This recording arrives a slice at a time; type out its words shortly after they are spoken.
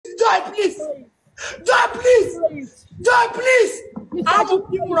Joy, please. Joy, please. Joy, please. I'm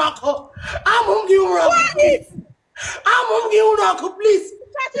hungry, Urako. I'm hungry, Urako. I'm hungry, Urako, please.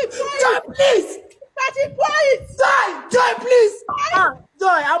 Joy, please. Joy, please. Joy,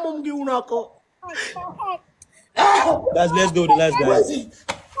 I'm hungry, Urako. Guys, let's go with the last guys.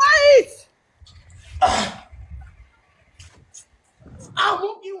 I'm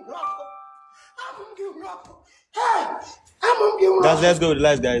hungry, Urako. I'm hungry, Urako. I'm hungry, Urako. Guys, let's go with the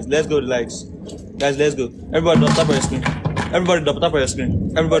likes, guys. Let's go with the likes. Guys, let's go. Everybody drop top of your screen. Everybody drop top of your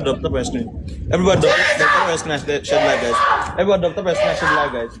screen. Everybody drop top of your screen. Everybody drop top of your screen and shed live, guys. Everybody drop top of your screen and shed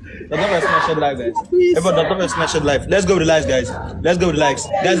live, guys. Drop top of your screen and shed live, guys. Everybody drop top of your screen and shed live. Let's go with the likes, guys. Let's go with the likes.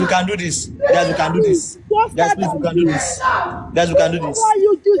 Guys, we can do this. Guys, we can do this. Guys, please, we can do this. Guys, we can do this.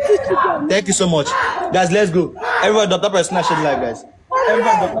 Thank you so much. Guys, let's go. Everybody drop top of your screen and shed live, guys.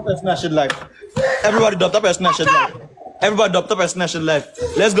 Everybody drop top of your screen and shed live. Everybody drop top of your screen and shed live. Everybody drop top of your screen and shed live.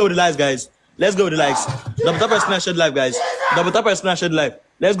 Let's go with the likes, guys. Let's go with the likes. Double tap and smash it live, guys. Double tap and smash it live.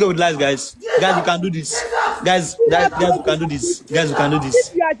 Let's go with likes, guys. Guys, we can do this. Guys, we can do this. Guys, we can do this.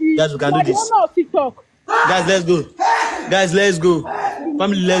 Guys, we can do this. Guys, let's go. Guys, let's go.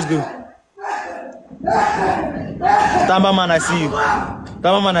 Family, let's go. Tamba man, I see you.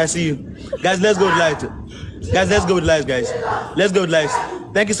 Tamba man, I see you. Guys, let's go with likes. Guys, let's go with likes, guys. Let's go with likes.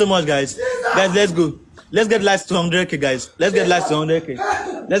 Thank you so much, guys. Guys, let's go. Let's get likes to 100k, guys. Let's get likes to 100k.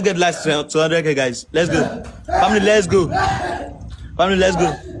 Let's get likes to 100k, guys. Let's go. Family, let's go. Family, let's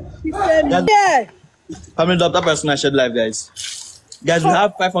go. Guys, family, drop that person and shed live, guys. Guys, we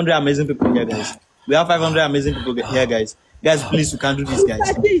have 500 amazing people here, guys. We have 500 amazing people here, guys. Guys, please, we can do this, guys.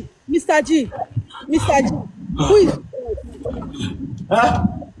 Mr. G.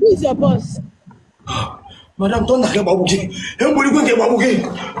 Who is your boss? Madam, don't get babuki. Everybody go get babuki.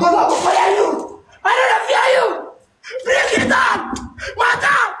 Don't fire you. I don't fear you. Break it down.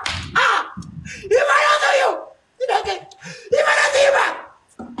 Madam. If I don't do you. If I don't see you back.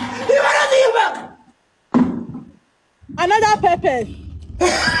 If I don't see you back. Another pepper.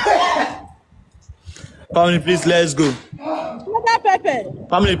 Family, please, let's go. Another pepper.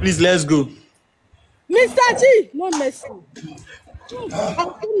 Family, please, let's go. Mr. G. No mercy.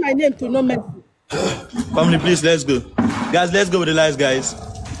 I'll put my name to no mercy. Family, please, let's go. Guys, let's go with the likes, guys.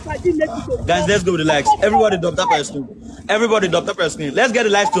 Guys, let's go with the likes. Everybody drop that per screen. Everybody drop that per screen. Let's get the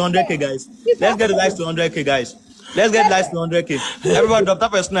likes to 100k, guys. Let's get the likes to 100k, guys. Let's get likes to 100k. Everybody drop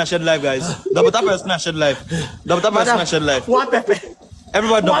that per screen and shed live, guys. Double tap per screen and shed live. Double tap per screen and shed live. One pepper.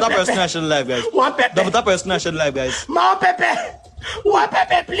 Everybody drop that per screen and shed live, guys. One pepper. Double tap per screen and shed live, guys. More pepper. One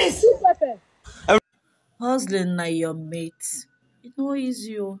pepper, please. Hustling na your mate. It's no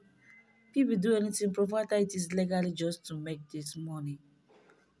easy. People do anything provided it is legally just to make this money.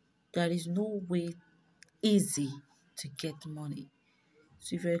 There is no way easy to get money.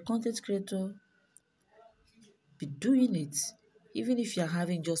 So if you're a content creator, be doing it. Even if you're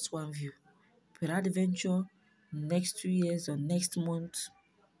having just one view. Peradventure, next 2 years or next month,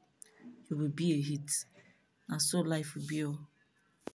 you will be a hit. And so life will be.